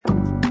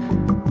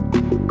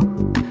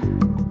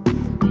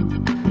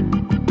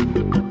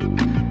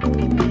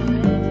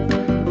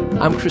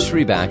I'm Chris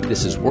Reback.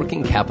 This is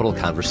Working Capital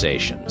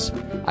Conversations.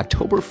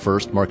 October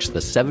 1st marks the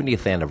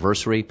 70th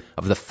anniversary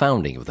of the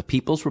founding of the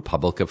People's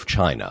Republic of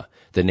China,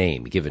 the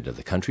name given to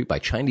the country by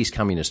Chinese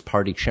Communist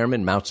Party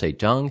Chairman Mao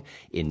Zedong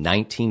in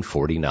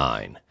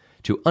 1949.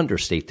 To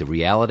understate the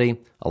reality,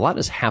 a lot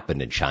has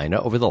happened in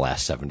China over the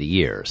last 70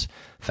 years.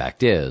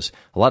 Fact is,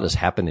 a lot has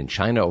happened in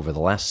China over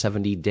the last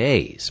 70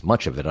 days,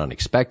 much of it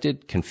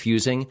unexpected,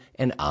 confusing,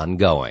 and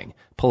ongoing,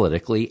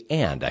 politically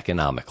and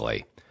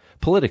economically.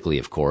 Politically,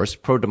 of course,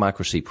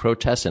 pro-democracy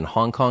protests in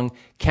Hong Kong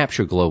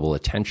capture global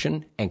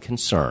attention and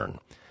concern.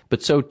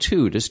 But so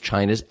too does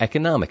China's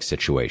economic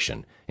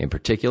situation. In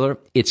particular,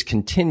 its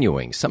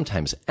continuing,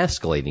 sometimes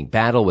escalating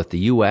battle with the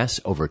U.S.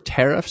 over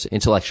tariffs,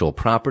 intellectual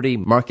property,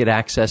 market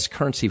access,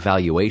 currency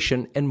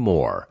valuation, and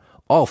more,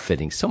 all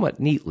fitting somewhat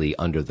neatly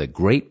under the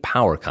great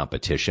power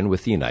competition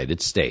with the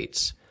United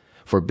States.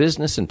 For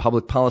business and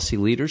public policy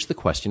leaders, the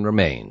question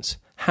remains,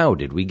 how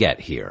did we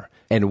get here?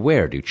 And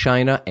where do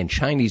China and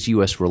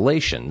Chinese-U.S.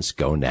 relations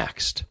go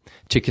next?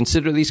 To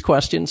consider these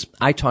questions,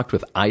 I talked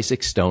with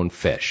Isaac Stone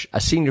Fish, a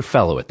senior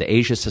fellow at the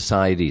Asia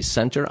Society's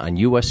Center on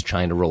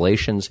U.S.-China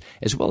Relations,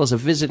 as well as a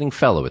visiting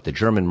fellow at the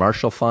German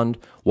Marshall Fund,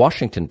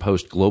 Washington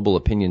Post Global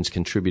Opinions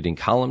contributing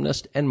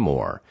columnist, and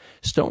more.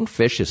 Stone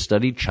Fish has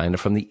studied China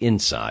from the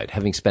inside,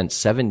 having spent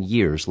 7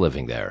 years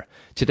living there.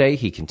 Today,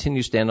 he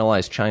continues to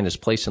analyze China's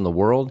place in the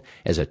world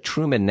as a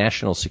Truman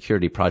National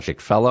Security Project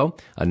Fellow,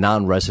 a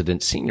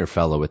non-resident senior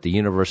fellow at the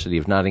University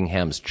of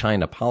Nottingham's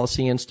China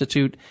Policy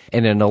Institute,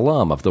 and an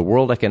alum of the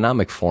World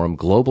Economic Forum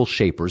Global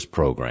Shapers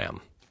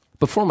program.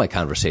 Before my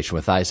conversation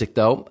with Isaac,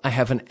 though, I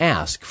have an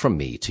ask from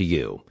me to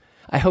you.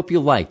 I hope you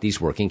like these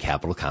Working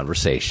Capital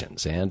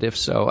Conversations, and if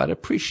so, I'd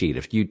appreciate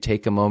if you'd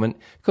take a moment,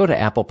 go to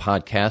Apple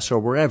Podcasts or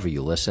wherever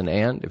you listen,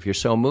 and if you're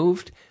so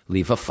moved,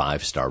 leave a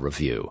 5-star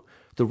review.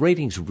 The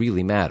ratings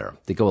really matter.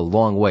 They go a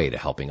long way to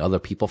helping other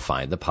people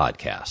find the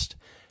podcast.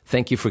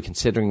 Thank you for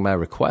considering my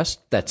request.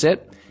 That's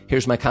it.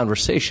 Here's my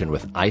conversation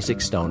with Isaac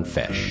Stone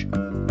Fish.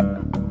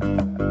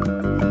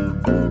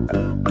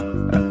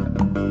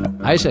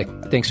 Isaac,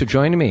 thanks for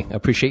joining me. I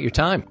appreciate your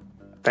time.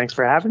 Thanks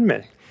for having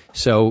me.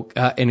 So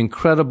an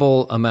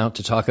incredible amount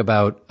to talk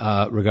about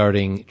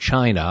regarding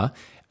China.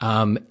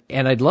 And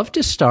I'd love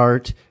to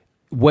start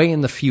way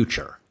in the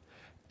future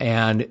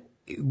and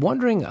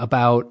wondering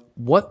about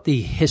what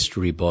the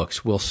history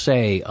books will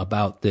say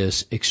about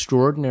this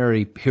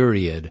extraordinary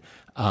period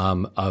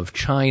of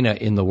China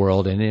in the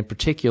world, and in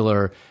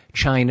particular,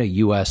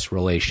 China-U.S.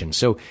 relations.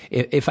 So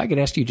if I could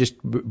ask you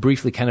just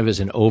briefly, kind of as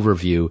an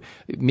overview,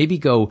 maybe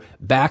go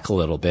back a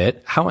little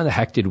bit. How in the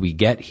heck did we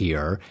get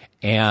here?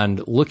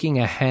 And looking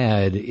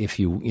ahead, if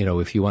you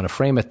want to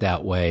frame it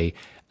that way,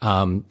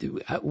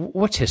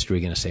 what's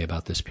history going to say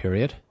about this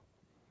period?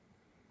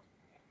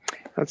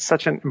 That's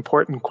such an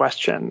important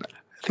question.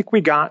 I think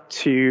we got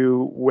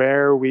to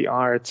where we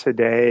are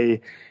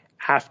today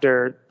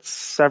after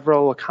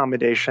several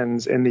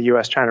accommodations in the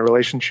U.S.-China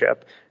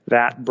relationship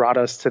that brought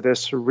us to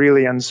this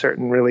really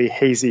uncertain, really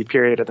hazy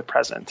period of the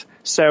present.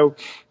 So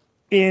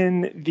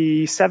in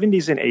the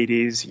 70s and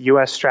 80s,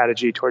 U.S.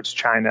 strategy towards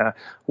China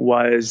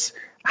was,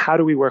 how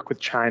do we work with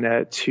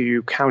China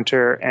to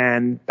counter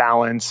and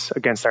balance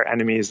against our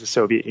enemies, the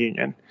Soviet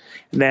Union?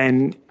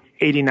 Then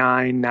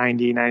 89,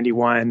 90,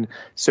 91,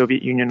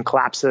 Soviet Union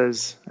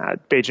collapses,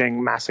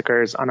 Beijing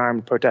massacres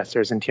unarmed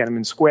protesters in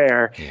Tiananmen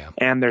Square,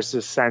 and there's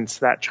this sense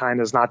that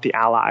China is not the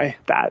ally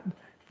that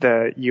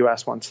the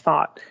U.S. once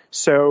thought.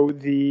 So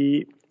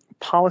the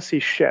policy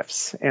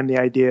shifts, and the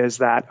idea is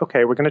that,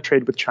 okay, we're going to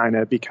trade with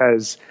China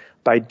because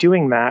by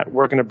doing that,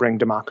 we're going to bring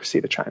democracy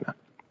to China.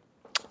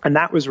 And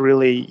that was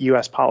really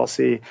U.S.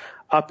 policy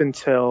up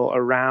until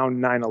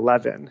around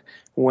 9/11,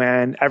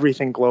 when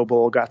everything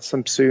global got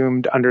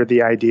subsumed under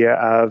the idea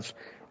of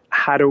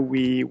how do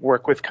we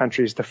work with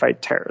countries to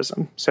fight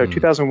terrorism. So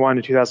 2001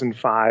 to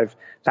 2005,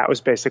 that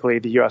was basically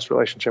the U.S.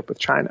 relationship with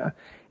China.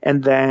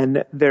 And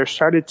then there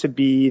started to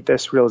be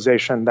this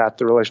realization that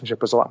the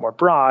relationship was a lot more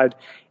broad,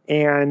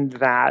 and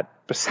that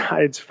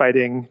besides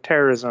fighting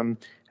terrorism,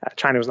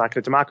 China was not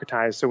going to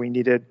democratize, so we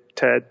needed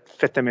to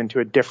fit them into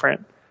a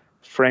different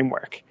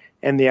framework.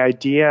 And the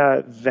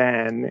idea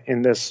then,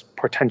 in this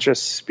portentous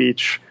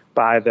speech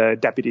by the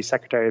Deputy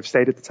Secretary of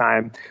State at the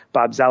time,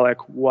 Bob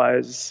Zoellick,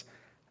 was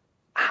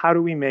how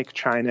do we make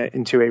China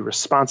into a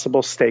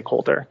responsible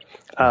stakeholder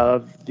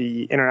of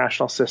the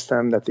international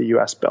system that the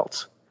U.S.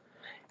 built?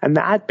 And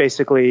that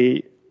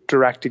basically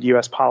directed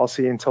U.S.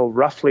 policy until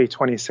roughly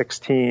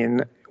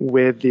 2016,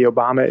 with the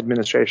Obama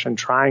administration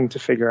trying to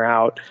figure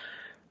out,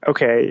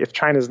 okay, if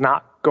China's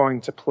not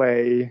going to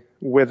play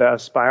with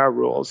us by our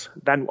rules,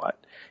 then what?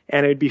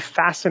 And it'd be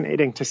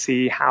fascinating to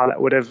see how that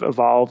would have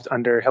evolved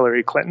under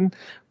Hillary Clinton.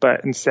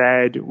 But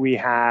instead, we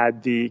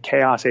had the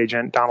chaos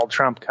agent, Donald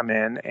Trump, come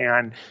in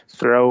and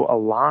throw a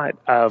lot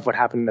of what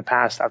happened in the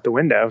past out the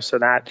window, so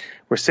that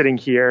we're sitting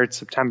here, it's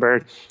September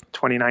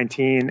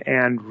 2019,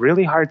 and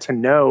really hard to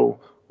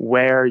know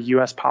where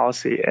U.S.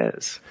 policy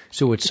is.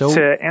 So it's so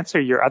to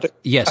answer your other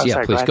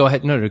sorry, please go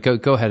ahead. No,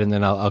 go ahead, and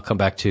then I'll come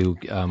back to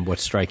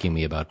what's striking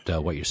me about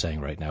what you're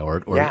saying right now,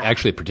 or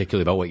actually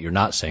particularly about what you're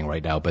not saying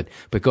right now. But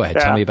go ahead,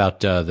 tell me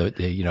about how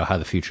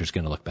the future is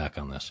going to look back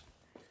on this.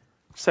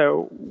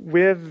 So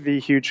with the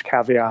huge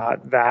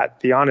caveat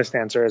that the honest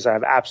answer is I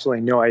have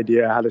absolutely no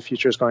idea how the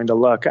future is going to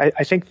look,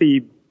 I think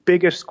the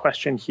biggest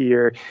question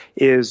here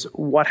is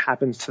what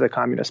happens to the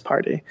Communist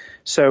Party.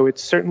 So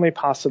it's certainly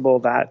possible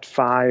that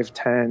 5,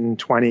 10,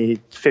 20,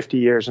 50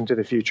 years into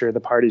the future, the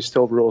party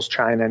still rules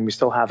China and we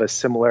still have a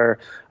similar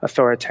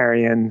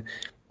authoritarian,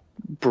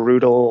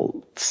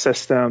 brutal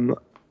system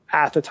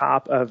at the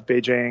top of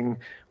Beijing,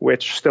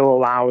 which still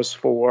allows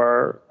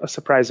for a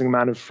surprising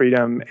amount of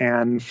freedom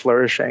and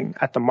flourishing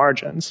at the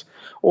margins.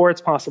 Or it's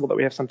possible that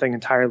we have something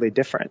entirely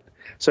different.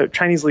 So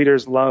Chinese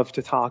leaders love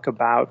to talk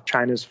about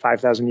China's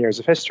 5,000 years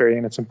of history,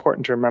 and it's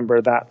important to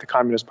remember that the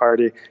Communist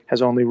Party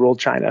has only ruled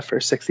China for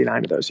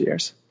 69 of those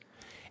years.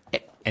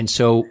 And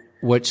so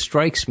what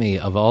strikes me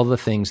of all the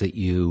things that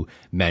you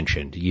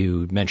mentioned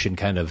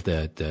kind of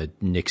the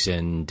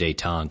Nixon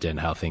détente and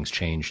how things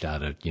changed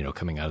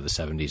coming out of the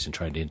 70s and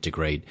trying to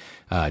integrate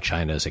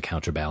China as a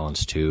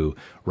counterbalance to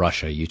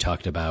Russia. You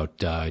talked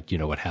about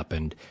what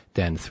happened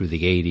then through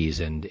the 80s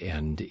and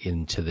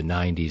into the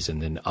 90s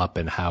and then up,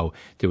 and how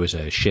there was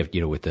a shift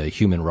with the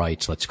human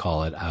rights, let's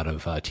call it, out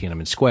of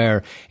Tiananmen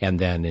Square, and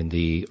then in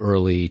the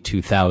early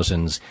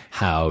 2000s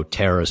how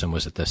terrorism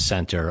was at the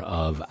center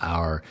of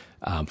our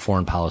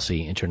foreign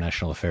policy,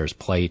 international affairs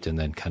plate, and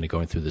then kind of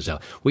going through the zone.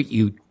 What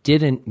you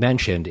didn't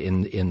mention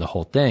in the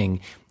whole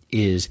thing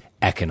is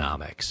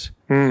economics.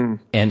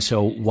 And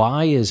so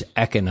why is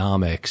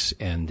economics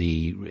and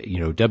the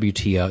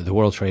WTO, the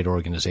World Trade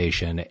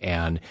Organization,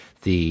 and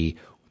the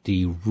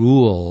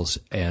rules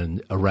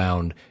and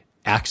around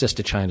access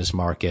to China's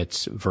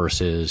markets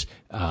versus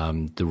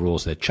the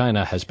rules that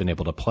China has been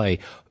able to play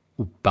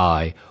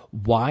by,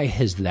 why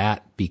has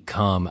that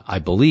become, I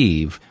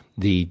believe,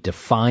 the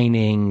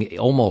defining,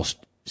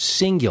 almost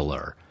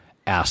singular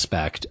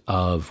aspect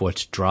of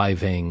what's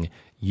driving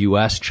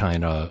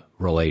U.S.-China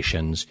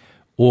relations?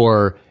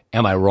 Or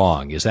am I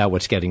wrong? Is that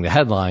what's getting the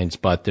headlines,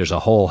 but there's a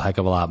whole heck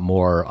of a lot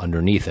more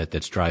underneath it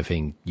that's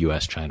driving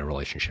U.S.-China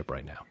relationship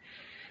right now?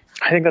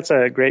 I think that's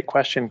a great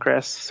question,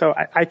 Chris. So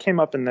I came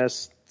up in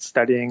this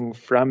studying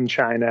from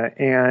China,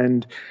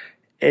 and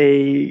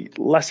a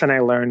lesson I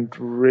learned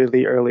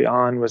really early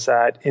on was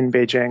that in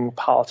Beijing,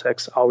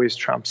 politics always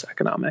trumps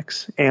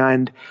economics.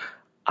 And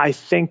I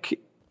think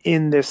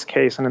in this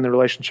case and in the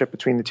relationship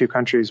between the two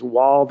countries,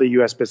 while the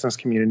U.S. business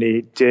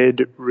community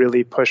did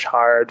really push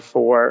hard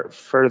for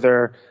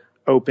further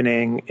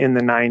opening in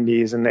the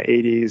 90s and the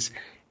 80s,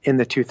 in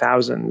the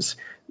 2000s,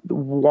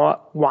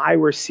 why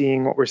we're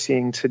seeing what we're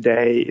seeing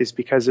today is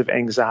because of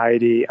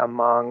anxiety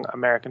among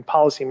American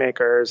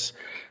policymakers,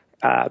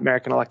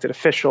 American elected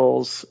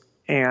officials,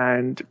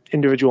 and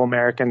individual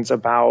Americans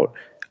about,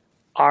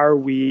 are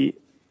we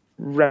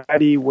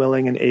ready,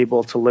 willing, and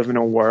able to live in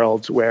a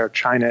world where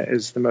China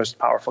is the most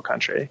powerful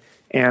country?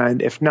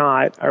 And if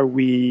not, are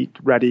we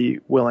ready,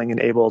 willing, and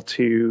able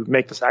to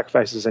make the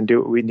sacrifices and do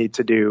what we need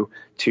to do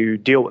to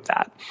deal with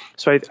that?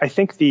 So I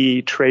think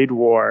the trade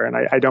war, and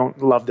I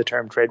don't love the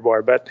term trade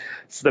war, but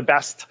it's the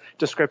best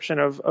description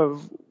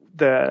of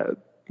the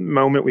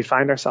moment we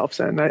find ourselves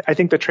in. I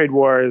think the trade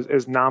war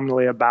is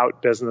nominally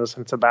about business,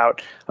 and it's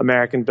about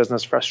American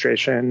business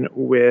frustration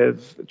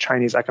with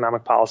Chinese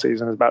economic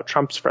policies, and it's about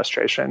Trump's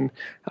frustration,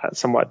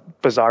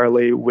 somewhat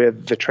bizarrely,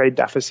 with the trade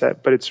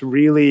deficit. But it's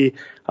really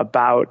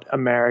about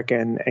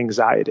American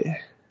anxiety.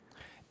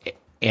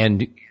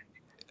 And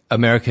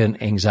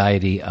American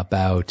anxiety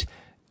about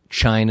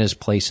China's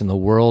place in the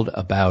world,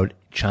 about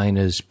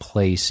China's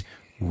place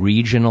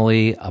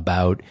regionally,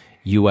 about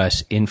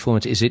U.S.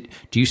 influence.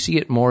 Do you see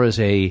it more as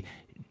a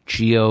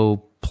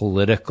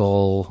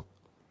geopolitical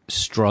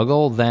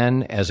struggle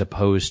then, as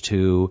opposed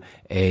to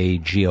a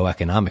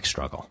geoeconomic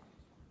struggle?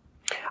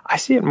 I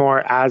see it more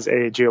as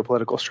a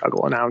geopolitical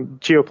struggle. Now,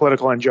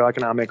 geopolitical and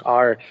geoeconomic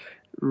are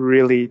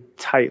really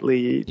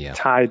tightly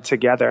tied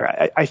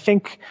together. I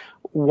think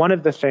one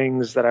of the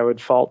things that I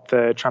would fault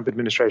the Trump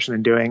administration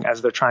in doing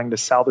as they're trying to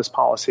sell this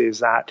policy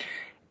is that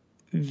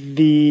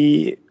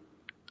the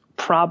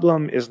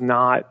problem is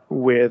not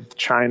with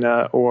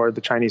China or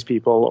the Chinese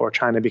people or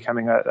China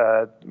becoming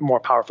a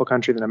more powerful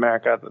country than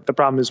America. The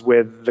problem is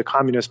with the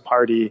Communist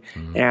Party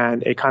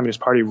and a Communist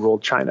Party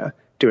ruled China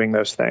doing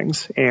those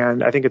things.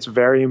 And I think it's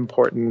very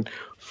important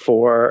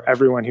for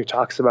everyone who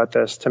talks about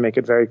this to make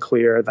it very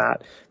clear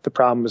that the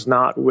problem is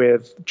not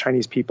with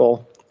Chinese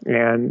people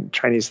and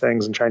Chinese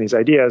things and Chinese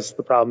ideas.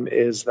 The problem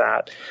is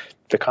that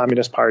the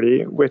Communist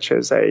Party, which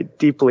is a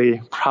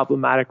deeply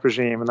problematic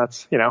regime, and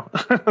that's,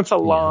 that's a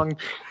long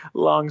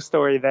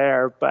story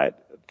there.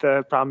 But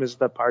the problem is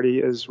the party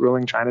is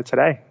ruling China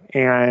today.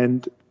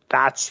 And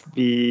that's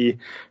the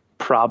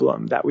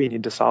problem that we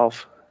need to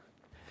solve.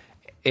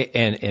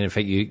 And in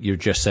fact, you're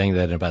just saying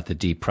that about the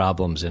deep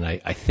problems, and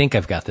I think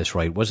I've got this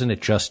right. Wasn't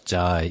it just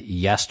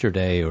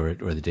yesterday or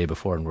the day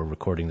before, and we're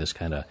recording this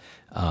kind of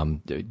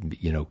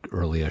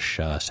early-ish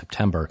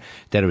September,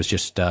 that it was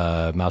just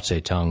Mao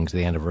Zedong's,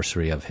 the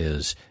anniversary of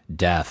his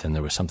death, and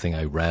there was something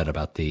I read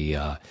about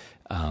the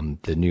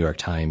New York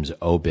Times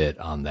obit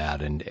on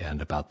that,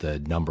 and about the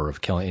number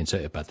of killings,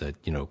 about the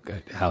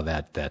how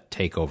that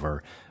takeover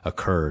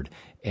occurred.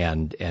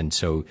 And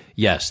so,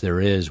 yes,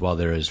 while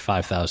there is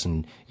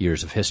 5,000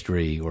 years of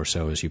history or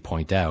so, as you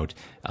point out,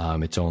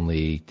 it's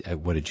only,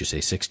 what did you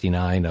say,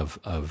 69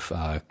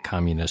 of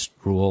communist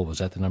rule? Was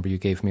that the number you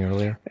gave me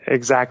earlier?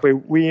 Exactly.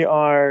 We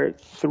are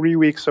 3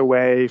 weeks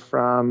away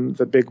from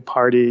the big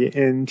party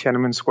in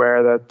Tiananmen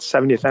Square, the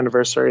 70th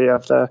anniversary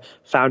of the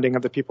founding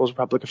of the People's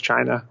Republic of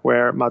China,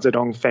 where Mao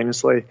Zedong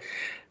famously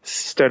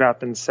stood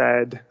up and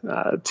said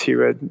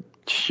to a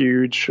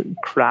huge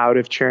crowd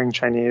of cheering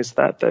Chinese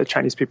that the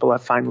Chinese people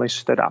have finally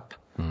stood up.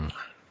 And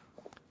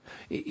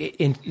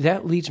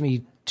that leads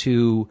me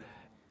to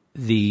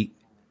the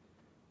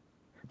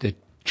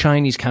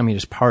Chinese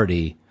Communist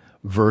Party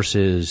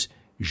versus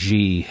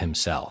Xi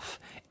himself.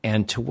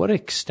 And to what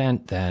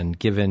extent then,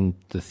 given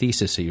the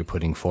thesis that you're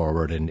putting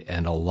forward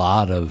and a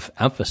lot of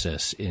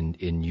emphasis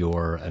in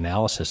your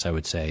analysis, I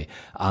would say,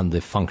 on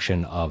the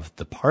function of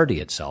the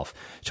party itself,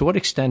 to what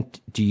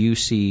extent do you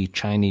see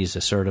Chinese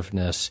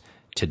assertiveness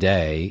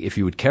today, if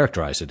you would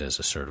characterize it as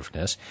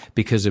assertiveness,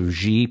 because of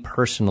Xi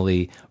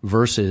personally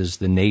versus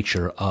the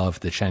nature of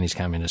the Chinese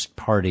Communist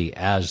Party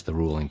as the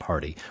ruling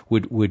party?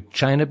 Would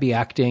China be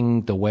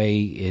acting the way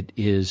it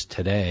is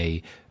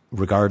today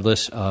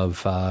regardless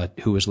of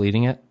who is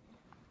leading it?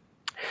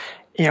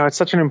 It's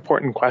such an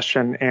important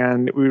question,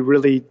 and we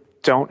really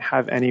don't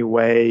have any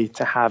way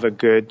to have a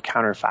good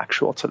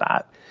counterfactual to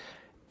that.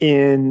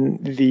 In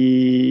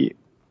the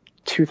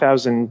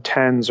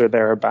 2010s or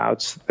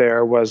thereabouts,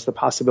 there was the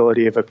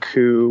possibility of a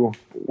coup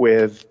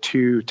with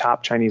two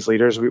top Chinese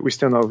leaders. We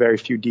still know very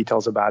few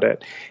details about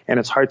it, and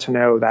it's hard to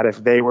know that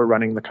if they were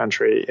running the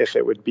country, if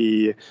it would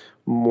be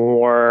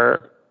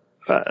more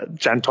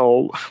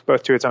gentle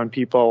both to its own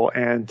people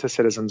and to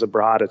citizens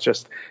abroad.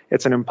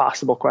 It's an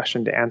impossible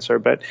question to answer.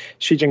 But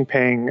Xi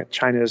Jinping,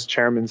 China's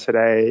chairman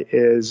today,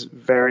 is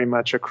very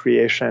much a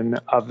creation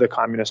of the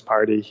Communist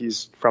Party.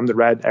 He's from the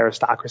Red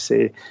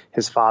aristocracy.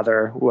 His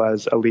father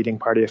was a leading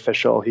party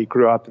official. He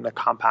grew up in the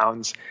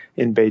compounds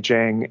in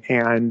Beijing.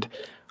 And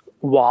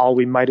while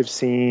we might have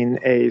seen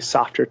a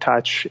softer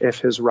touch if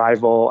his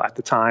rival at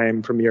the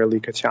time, Premier Li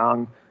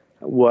Keqiang,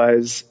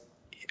 was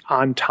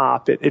on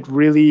top, it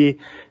really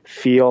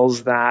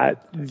feels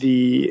that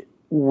the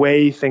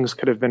way things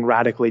could have been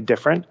radically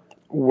different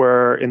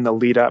were in the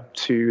lead up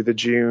to the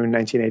June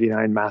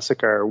 1989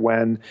 massacre,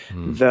 when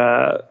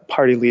the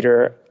party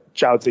leader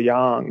Zhao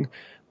Ziyang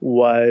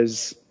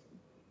was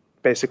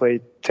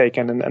basically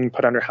taken and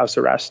put under house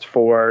arrest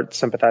for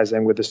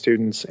sympathizing with the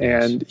students.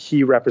 Yes. And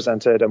he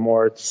represented a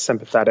more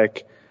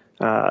sympathetic,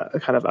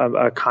 kind of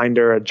a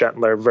kinder, a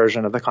gentler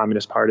version of the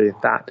Communist Party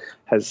that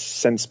has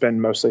since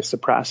been mostly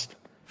suppressed.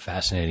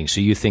 Fascinating.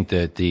 So you think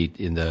that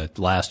in the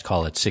last,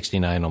 call it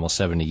 69, almost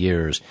 70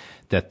 years,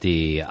 that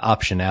the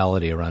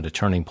optionality around a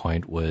turning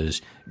point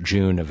was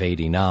June of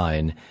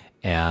 89,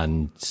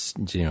 and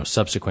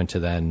subsequent to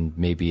then,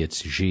 maybe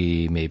it's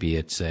Xi, maybe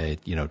it's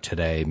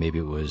today, maybe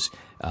it was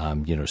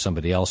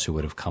somebody else who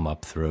would have come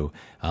up through.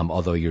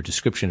 Although your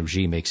description of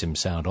Xi makes him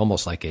sound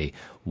almost like a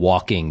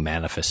walking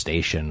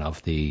manifestation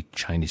of the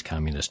Chinese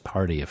Communist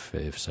Party,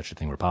 if such a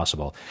thing were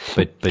possible.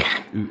 But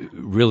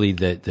really,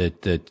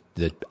 the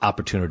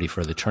opportunity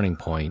for the turning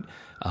point,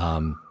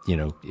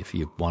 if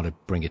you want to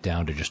bring it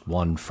down to just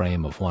one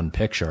frame of one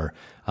picture,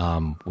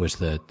 was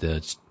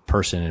the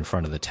person in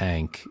front of the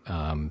tank,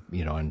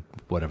 and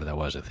whatever that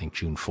was, I think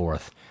June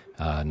 4th,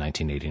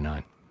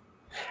 1989.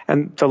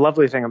 And the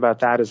lovely thing about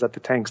that is that the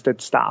tanks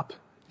did stop.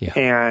 Yeah.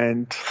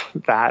 And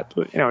that,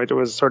 it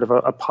was sort of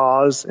a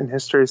pause in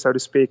history, so to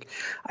speak.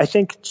 I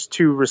think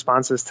two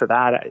responses to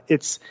that.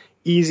 It's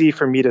easy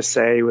for me to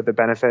say, with the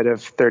benefit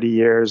of 30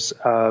 years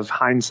of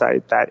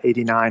hindsight, that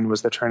 89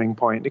 was the turning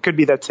point. It could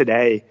be that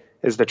today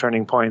is the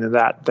turning point, and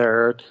that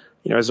there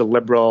is a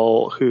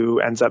liberal who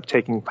ends up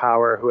taking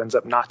power, who ends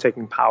up not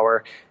taking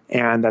power,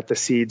 and that the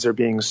seeds are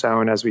being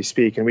sown as we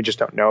speak, and we just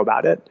don't know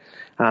about it.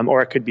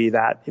 Or it could be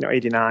that,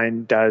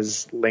 89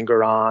 does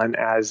linger on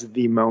as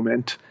the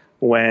moment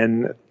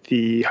when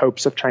the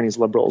hopes of Chinese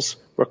liberals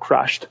were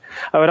crushed.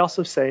 I would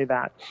also say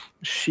that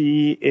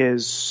Xi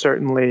is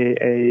certainly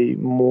a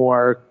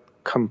more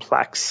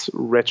complex,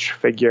 rich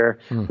figure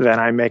than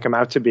I make him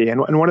out to be. And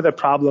one of the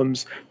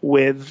problems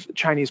with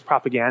Chinese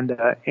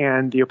propaganda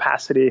and the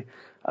opacity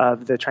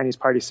of the Chinese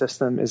party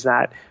system is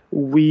that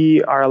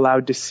we are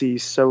allowed to see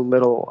so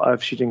little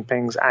of Xi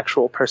Jinping's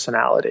actual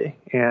personality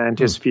and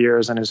his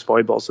fears and his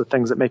foibles, the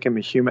things that make him a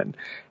human.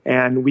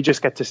 And we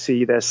just get to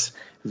see this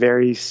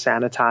very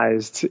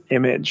sanitized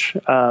image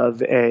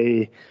of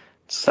a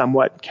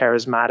somewhat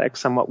charismatic,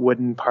 somewhat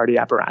wooden party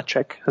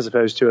apparatchik, as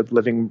opposed to a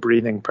living,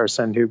 breathing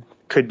person who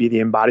could be the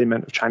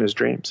embodiment of China's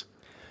dreams.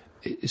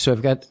 So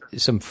I've got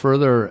some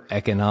further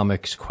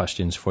economics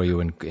questions for you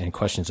and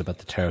questions about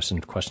the tariffs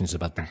and questions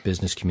about the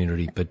business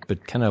community,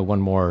 but kind of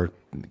one more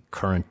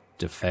current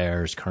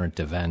affairs, current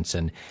events,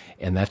 and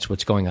that's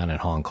what's going on in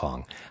Hong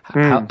Kong.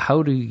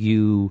 How do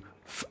you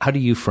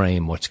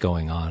frame what's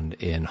going on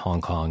in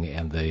Hong Kong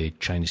and the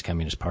Chinese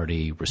Communist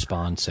Party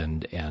response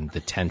and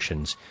the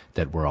tensions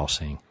that we're all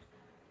seeing?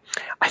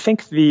 I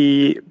think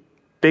the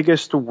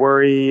biggest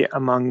worry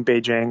among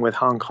Beijing with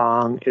Hong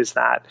Kong is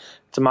that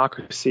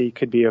democracy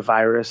could be a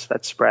virus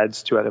that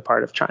spreads to other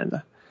part of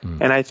China.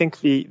 And I think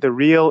the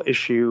real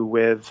issue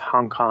with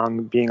Hong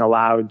Kong being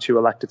allowed to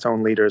elect its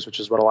own leaders, which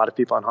is what a lot of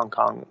people in Hong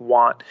Kong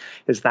want,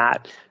 is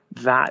that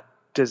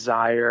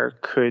desire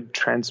could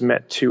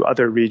transmit to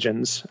other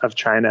regions of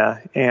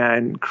China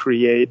and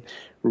create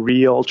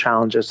real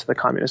challenges to the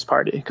Communist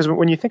Party. Because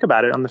when you think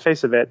about it, on the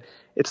face of it,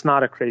 it's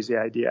not a crazy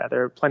idea.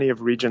 There are plenty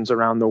of regions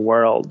around the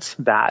world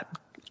that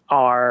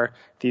are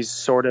these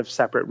sort of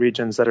separate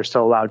regions that are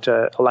still allowed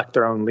to elect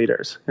their own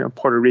leaders. You know,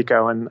 Puerto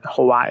Rico and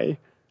Hawaii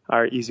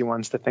are easy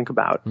ones to think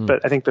about.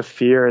 But I think the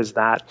fear is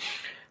that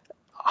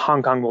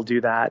Hong Kong will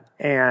do that,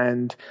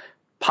 and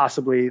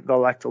possibly they'll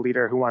elect a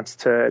leader who wants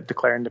to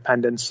declare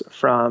independence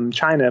from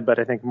China. But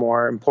I think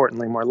more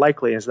importantly, more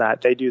likely is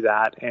that they do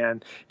that,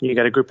 and you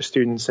get a group of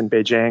students in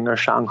Beijing or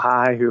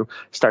Shanghai who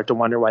start to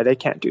wonder why they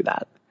can't do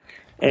that.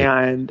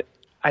 And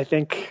I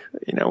think,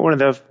 one of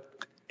the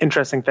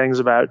interesting things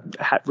about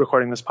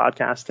recording this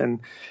podcast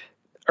in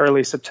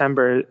early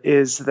September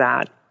is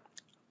that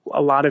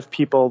a lot of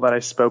people that I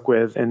spoke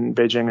with in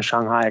Beijing and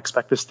Shanghai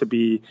expect this to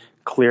be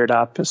cleared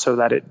up so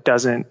that it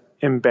doesn't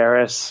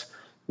embarrass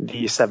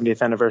the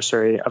 70th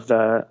anniversary of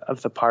the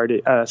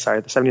party, the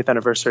 70th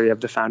anniversary of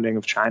the founding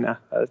of China,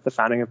 the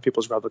founding of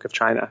People's Republic of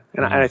China.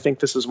 And I think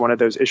this is one of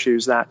those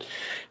issues that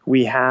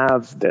we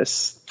have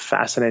this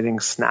fascinating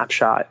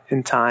snapshot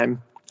in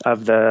time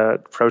of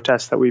the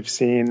protests that we've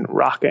seen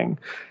rocking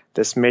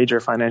this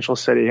major financial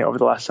city over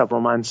the last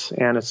several months.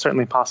 And it's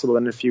certainly possible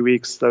that in a few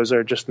weeks, those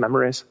are just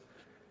memories.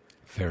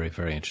 Very,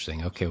 very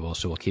interesting. Okay, well,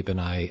 so we'll keep an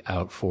eye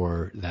out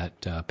for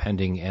that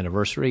pending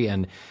anniversary.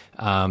 And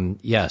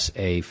yes,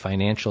 a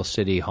financial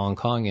city, Hong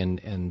Kong.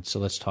 And so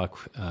let's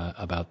talk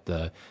about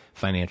the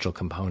financial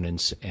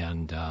components.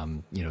 And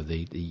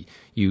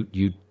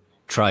you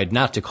tried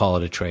not to call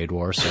it a trade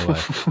war, so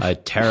a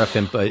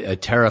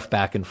tariff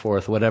back and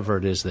forth, whatever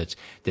it is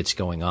that's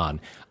going on.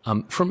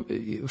 From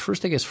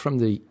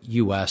the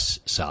U.S.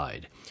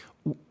 side.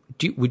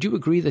 Would you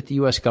agree that the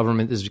U.S.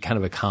 government, this is kind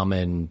of a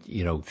common,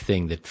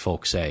 thing that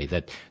folks say,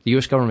 that the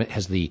U.S. government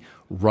has the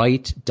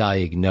right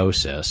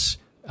diagnosis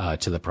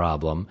to the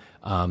problem,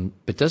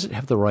 but does it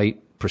have the right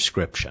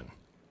prescription?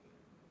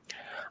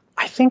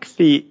 I think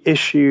the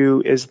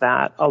issue is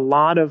that a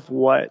lot of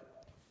what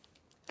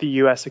the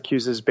U.S.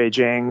 accuses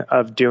Beijing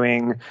of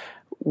doing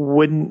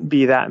wouldn't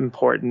be that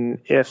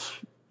important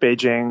if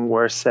Beijing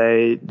were,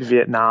 say,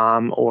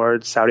 Vietnam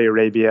or Saudi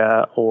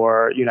Arabia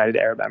or United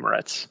Arab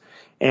Emirates.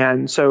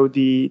 And so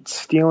the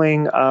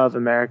stealing of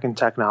American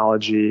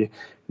technology,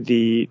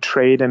 the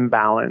trade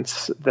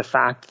imbalance, the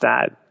fact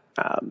that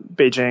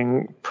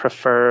Beijing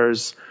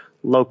prefers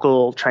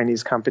local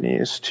Chinese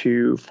companies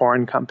to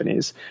foreign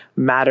companies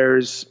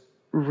matters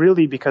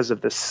really because of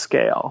the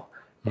scale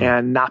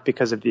and not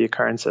because of the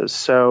occurrences.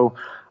 So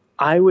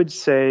I would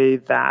say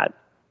that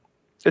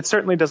it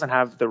certainly doesn't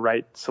have the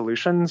right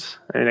solutions.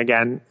 And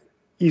again,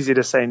 easy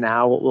to say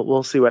now.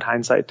 We'll see what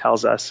hindsight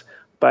tells us.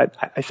 But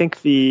I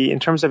think in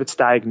terms of its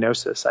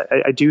diagnosis,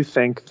 I do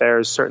think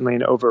there's certainly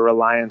an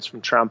over-reliance from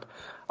Trump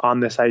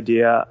on this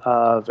idea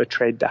of a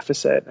trade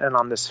deficit and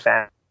on this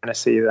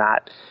fantasy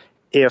that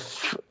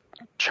if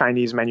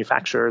Chinese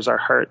manufacturers are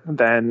hurt,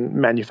 then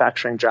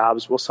manufacturing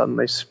jobs will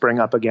suddenly spring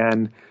up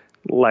again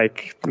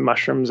like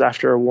mushrooms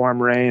after a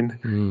warm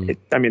rain.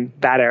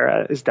 That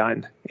era is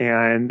done.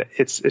 And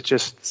it's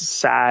just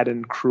sad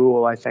and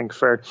cruel, I think,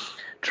 for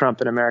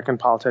Trump and American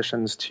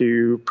politicians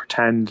to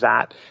pretend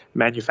that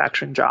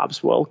manufacturing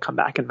jobs will come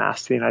back en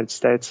masse to the United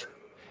States.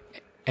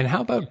 And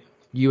how about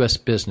U.S.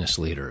 business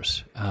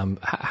leaders?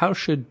 How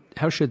should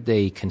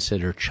they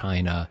consider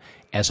China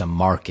as a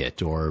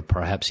market or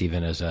perhaps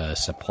even as a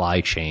supply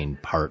chain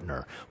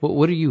partner?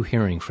 What are you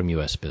hearing from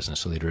U.S.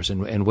 business leaders,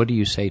 and what do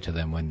you say to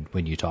them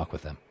when you talk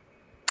with them?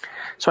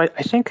 So I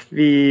think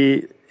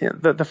the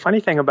funny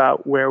thing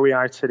about where we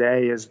are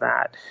today is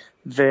that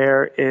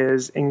there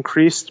is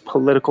increased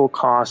political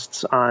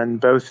costs on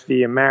both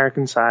the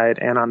American side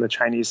and on the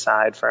Chinese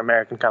side for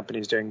American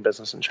companies doing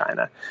business in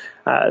China.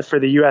 For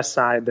the U.S.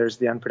 side, there's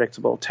the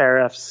unpredictable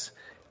tariffs.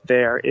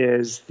 There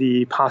is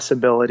the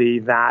possibility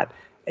that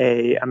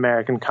a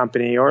American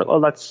company, or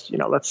let's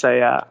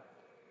say a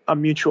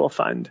mutual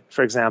fund,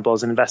 for example,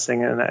 is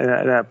investing in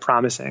a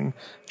promising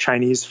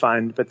Chinese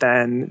fund, but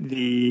then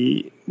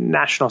the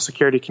national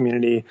security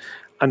community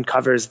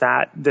uncovers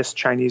that this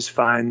Chinese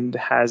fund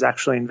has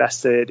actually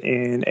invested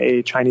in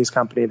a Chinese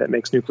company that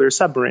makes nuclear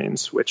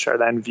submarines, which are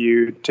then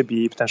viewed to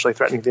be potentially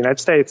threatening the United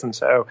States. And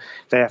so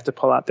they have to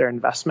pull out their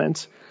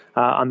investment.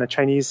 On the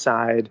Chinese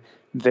side,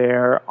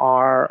 there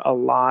are a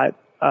lot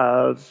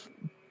of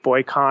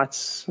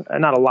boycotts,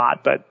 not a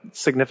lot, but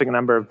significant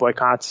number of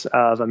boycotts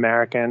of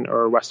American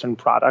or Western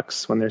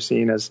products when they're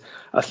seen as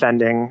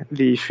offending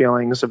the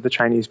feelings of the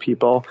Chinese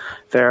people.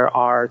 There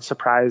are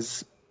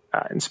surprise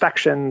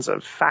inspections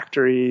of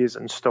factories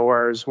and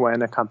stores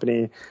when a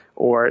company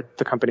or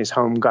the company's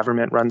home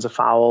government runs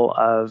afoul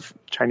of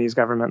Chinese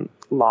government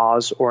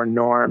laws or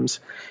norms.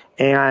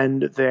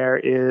 And there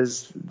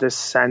is this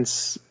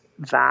sense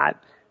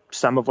that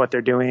some of what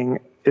they're doing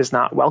is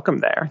not welcome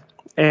there.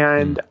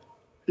 And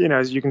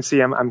as you can see,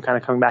 I'm kind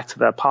of coming back to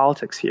the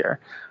politics here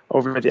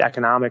over the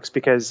economics,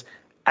 because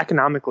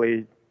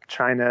economically,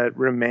 China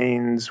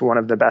remains one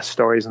of the best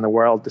stories in the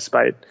world,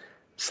 despite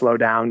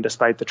slowdown,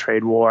 despite the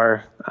trade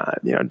war,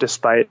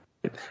 despite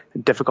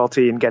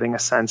difficulty in getting a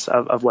sense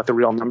of what the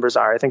real numbers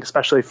are. I think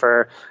especially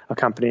for a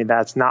company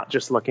that's not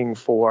just looking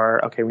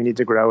for, okay, we need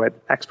to grow at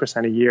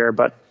X% a year,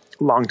 but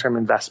long-term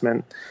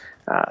investment,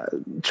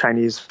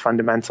 Chinese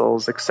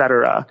fundamentals, et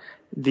cetera.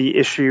 The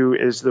issue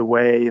is the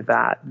way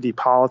that the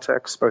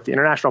politics, both the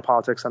international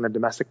politics and the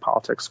domestic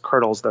politics,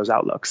 curdles those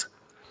outlooks.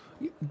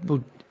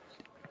 Do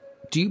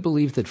you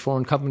believe that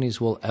foreign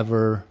companies will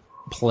ever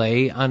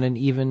play on an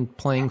even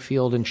playing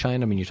field in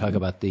China? I mean, you talk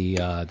about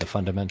the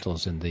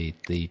fundamentals and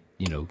the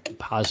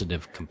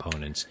positive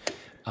components,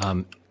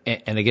 and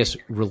I guess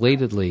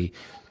relatedly,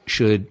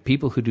 should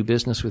people who do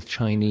business with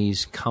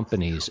Chinese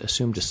companies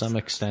assume to some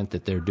extent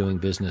that they're doing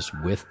business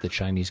with the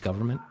Chinese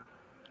government?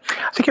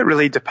 I think it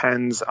really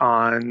depends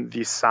on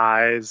the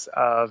size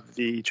of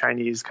the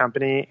Chinese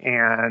company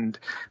and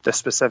the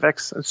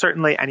specifics.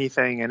 Certainly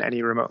anything in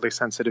any remotely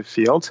sensitive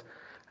field,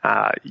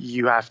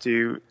 you have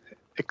to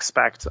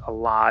expect a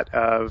lot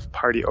of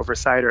party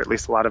oversight, or at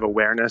least a lot of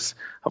awareness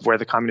of where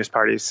the Communist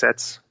Party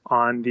sits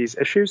on these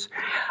issues.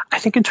 I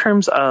think in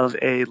terms of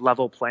a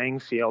level playing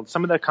field,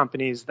 some of the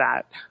companies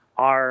that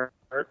are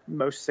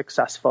most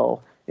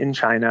successful in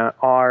China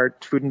are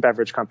food and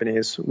beverage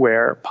companies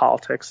where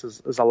politics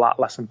is a lot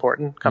less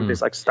important.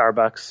 Companies like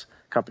Starbucks,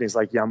 companies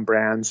like Yum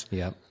Brands.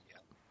 Yeah.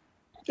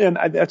 And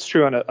that's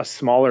true on a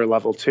smaller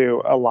level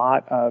too. A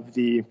lot of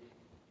the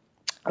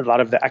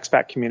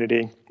expat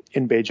community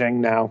in Beijing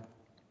now,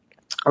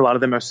 a lot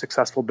of the most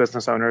successful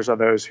business owners are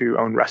those who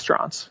own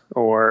restaurants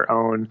or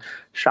own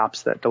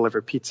shops that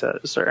deliver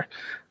pizzas or,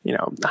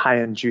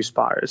 high-end juice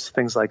bars,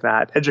 things like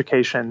that.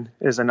 Education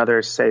is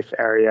another safe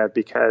area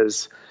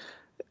because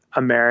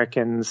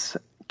Americans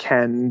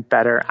can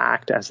better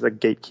act as the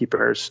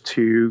gatekeepers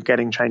to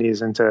getting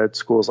Chinese into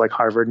schools like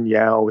Harvard and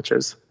Yale, which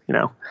is,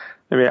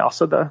 maybe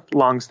also the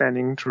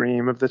longstanding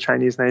dream of the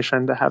Chinese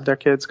nation to have their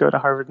kids go to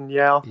Harvard and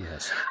Yale.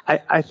 Yes.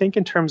 I think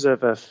in terms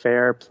of a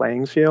fair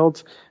playing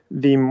field,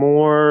 the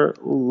more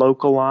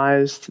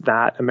localized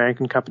that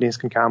American companies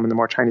can come and the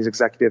more Chinese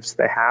executives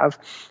they have,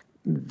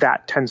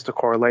 that tends to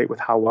correlate with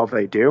how well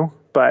they do.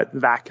 But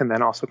that can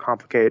then also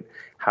complicate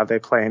how they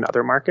play in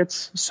other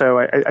markets. So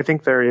I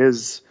think there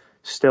is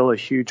still a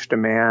huge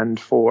demand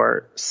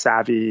for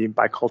savvy,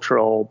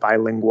 bicultural,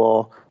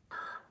 bilingual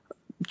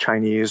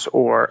Chinese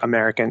or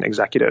American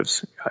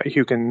executives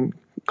who can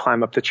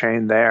climb up the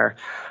chain there.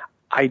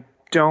 I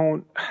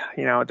don't,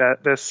 that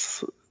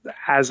this,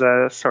 as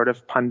a sort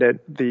of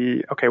pundit,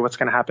 what's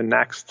going to happen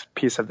next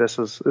piece of this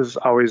is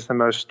always the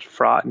most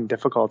fraught and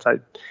difficult. I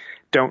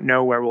don't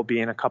know where we'll be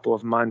in a couple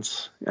of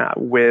months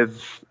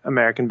with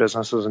American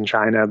businesses in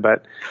China,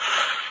 but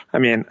I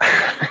mean,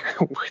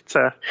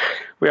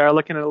 we are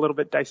looking at a little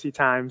bit dicey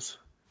times.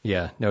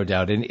 Yeah, no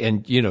doubt. And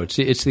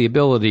it's the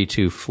ability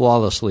to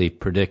flawlessly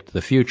predict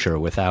the future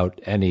without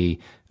any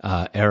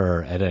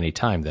error at any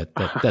time.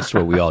 That's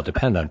what we all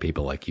depend on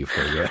people like you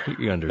for.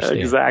 You understand.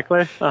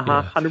 Exactly.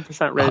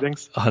 100%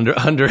 ratings.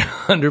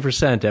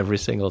 100% every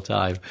single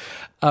time.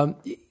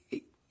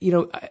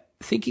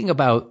 Thinking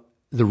about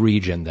the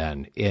region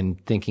then, in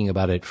thinking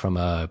about it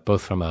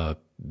both from a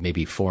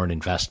maybe foreign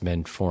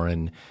investment,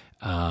 foreign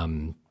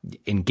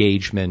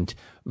engagement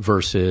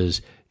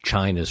versus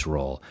China's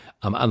role.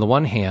 On the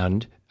one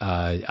hand,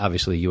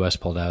 obviously, the U.S.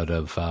 pulled out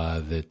of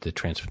the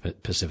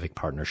Trans-Pacific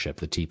Partnership,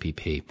 the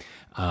TPP,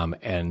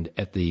 and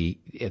at the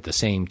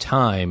same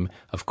time,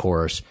 of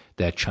course,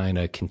 that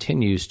China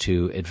continues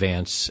to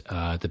advance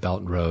the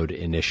Belt and Road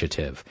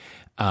Initiative.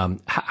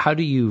 How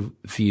do you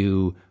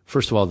view,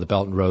 first of all, the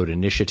Belt and Road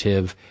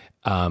Initiative,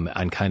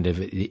 on kind of,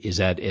 is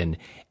that an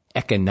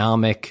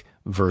economic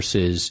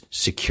versus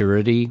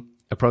security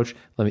approach?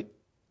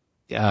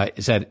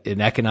 Is that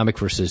an economic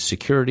versus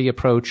security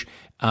approach?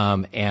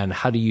 And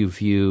how do you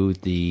view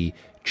the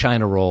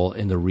China role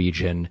in the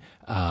region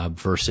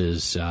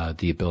versus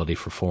the ability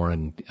for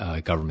foreign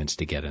governments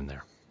to get in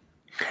there?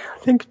 I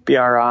think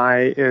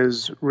BRI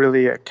is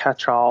really a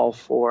catch-all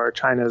for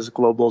China's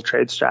global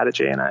trade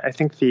strategy. And I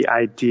think the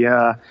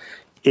idea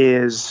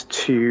is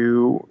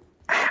to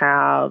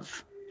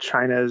have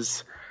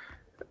China's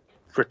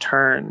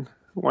return,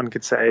 one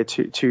could say,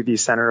 to the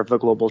center of the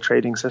global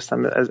trading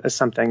system as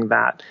something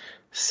that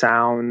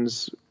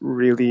sounds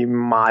really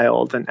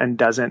mild and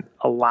doesn't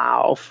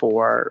allow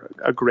for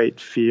a great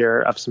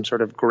fear of some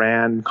sort of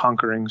grand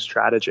conquering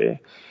strategy.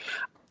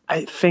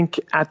 I think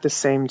at the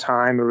same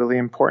time, a really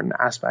important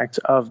aspect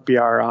of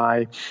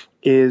BRI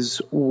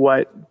is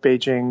what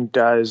Beijing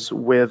does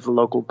with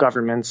local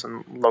governments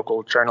and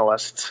local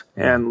journalists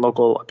and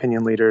local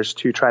opinion leaders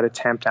to try to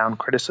tamp down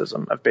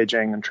criticism of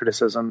Beijing and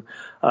criticism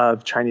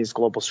of Chinese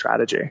global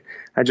strategy.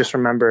 I just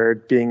remember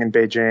being in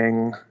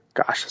Beijing,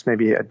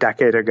 maybe a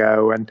decade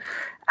ago, and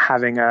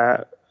having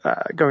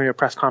going to a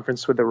press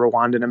conference with the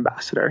Rwandan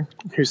ambassador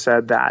who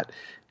said that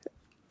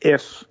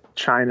if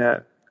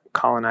China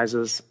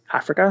colonizes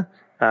Africa,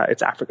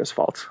 it's Africa's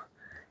fault.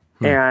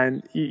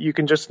 And you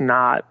can just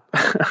not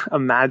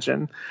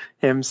imagine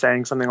him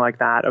saying something like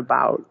that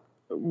about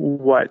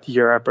what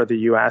Europe or the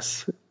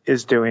US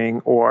is doing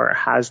or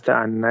has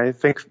done. And I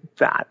think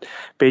that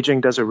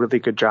Beijing does a really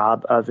good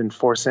job of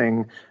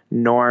enforcing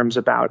norms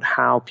about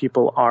how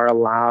people are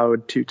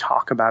allowed to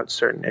talk about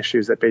certain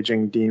issues that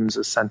Beijing deems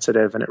as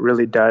sensitive. And it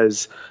really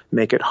does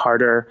make it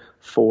harder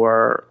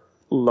for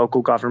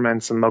local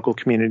governments and local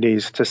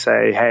communities to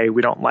say, hey,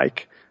 we don't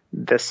like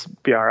this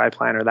BRI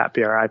plan or that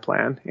BRI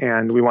plan,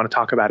 and we want to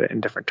talk about it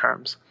in different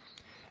terms.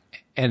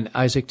 And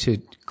Isaac,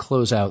 to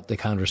close out the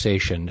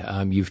conversation,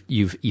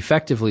 you've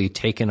effectively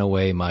taken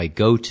away my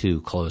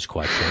go-to close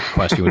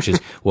question, which is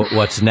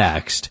what's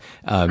next.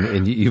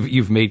 And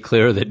you've made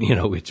clear that,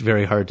 it's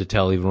very hard to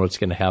tell even what's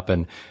going to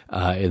happen,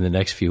 in the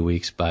next few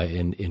weeks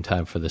in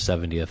time for the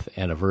 70th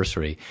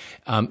anniversary.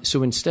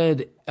 So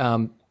instead,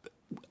 I'm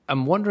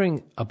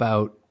wondering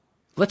about,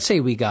 let's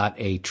say we got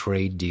a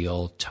trade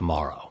deal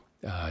tomorrow.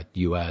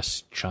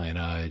 U.S.,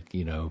 China,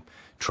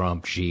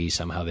 Trump, Xi,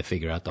 somehow they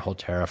figure out the whole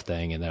tariff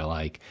thing, and they're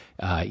like,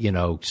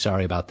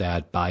 sorry about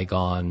that,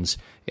 bygones.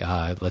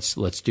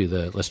 Let's do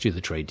the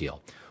trade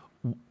deal.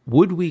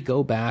 Would we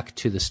go back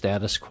to the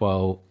status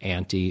quo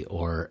ante,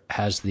 or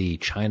has the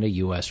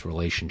China-U.S.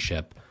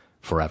 relationship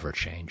forever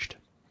changed?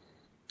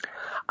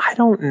 I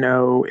don't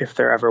know if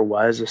there ever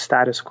was a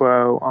status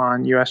quo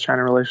on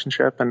U.S.-China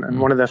relationship, and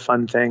one of the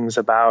fun things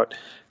about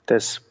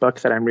this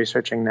book that I'm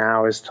researching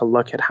now is to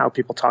look at how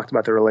people talked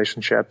about the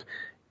relationship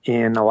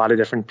in a lot of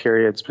different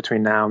periods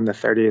between now and the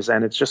 30s,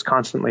 and it's just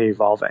constantly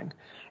evolving.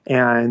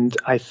 And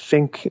I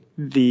think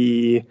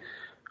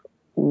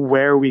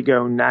where we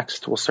go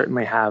next will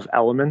certainly have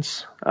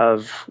elements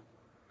of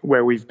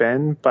where we've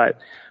been, but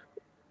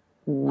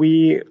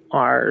we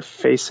are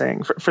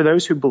facing, for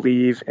those who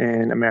believe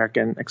in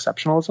American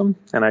exceptionalism,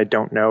 and I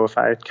don't know if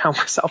I count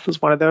myself as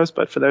one of those,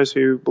 but for those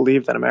who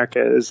believe that America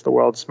is the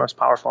world's most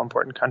powerful,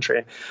 important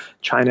country,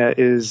 China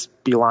is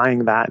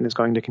belying that and is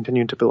going to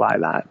continue to belie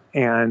that.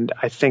 And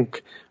I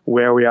think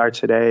where we are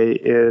today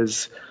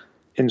is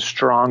in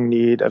strong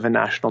need of a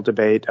national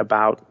debate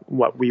about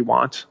what we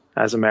want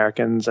as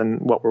Americans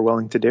and what we're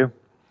willing to do.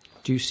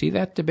 Do you see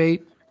that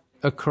debate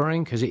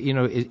occurring? Because,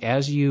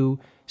 as you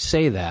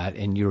say that,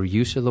 and your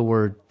use of the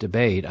word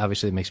debate,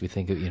 obviously it makes me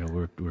think of,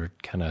 we're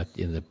kind of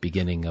in the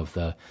beginning of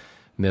the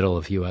middle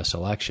of U.S.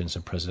 elections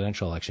and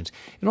presidential elections.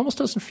 It almost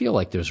doesn't feel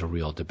like there's a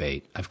real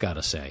debate, I've got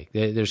to say.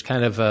 There's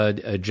kind of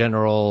a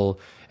general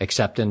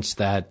acceptance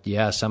that,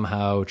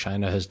 somehow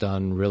China has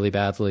done really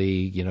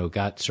badly,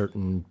 got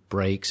certain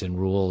breaks and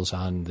rules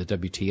on the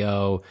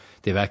WTO.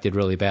 They've acted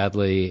really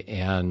badly,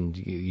 and,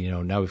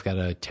 now we've got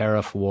a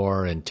tariff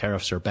war, and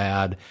tariffs are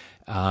bad.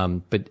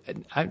 But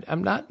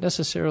I'm not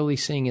necessarily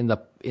seeing in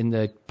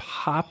the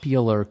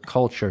popular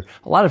culture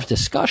a lot of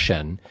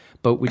discussion,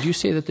 but would you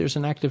say that there's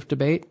an active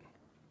debate?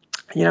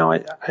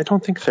 I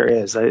don't think there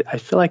is. I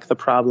feel like the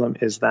problem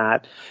is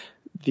that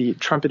the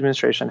Trump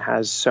administration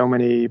has so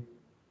many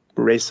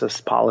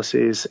racist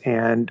policies,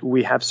 and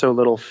we have so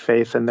little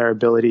faith in their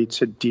ability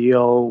to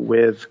deal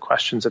with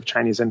questions of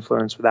Chinese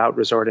influence without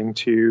resorting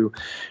to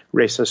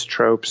racist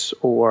tropes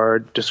or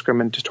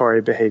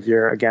discriminatory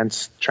behavior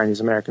against Chinese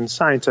American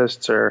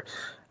scientists or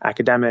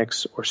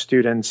academics or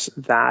students,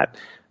 that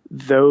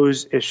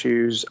those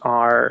issues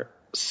are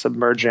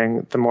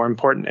submerging the more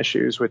important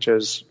issues, which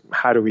is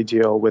how do we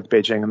deal with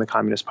Beijing and the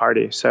Communist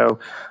Party. So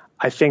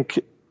I think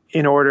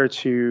in order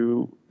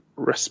to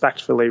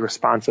respectfully,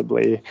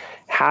 responsibly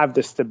have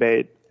this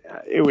debate,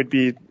 it would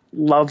be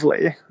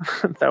lovely,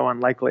 though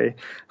unlikely,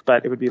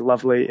 but it would be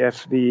lovely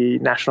if the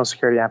national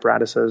security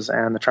apparatuses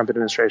and the Trump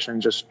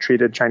administration just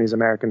treated Chinese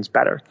Americans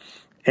better.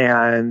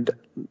 And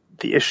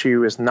the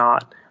issue is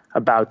not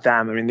about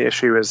them. I mean, the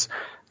issue is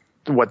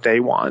what they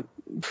want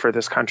for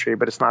this country,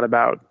 but it's not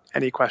about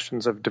any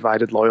questions of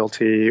divided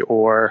loyalty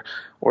or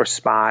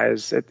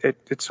spies.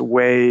 It's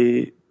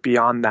way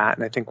beyond that.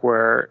 And I think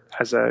we're,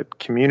 as a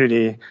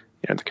community,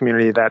 the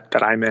community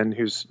that I'm in,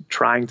 who's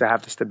trying to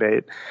have this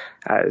debate,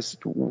 is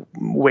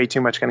way too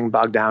much getting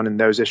bogged down in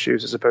those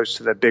issues as opposed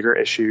to the bigger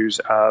issues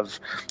of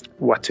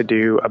what to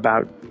do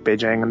about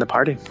Beijing and the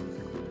party.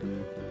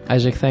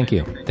 Isaac, thank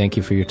you. Thank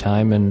you for your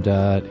time and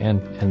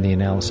the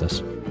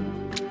analysis.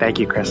 Thank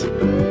you,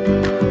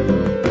 Chris.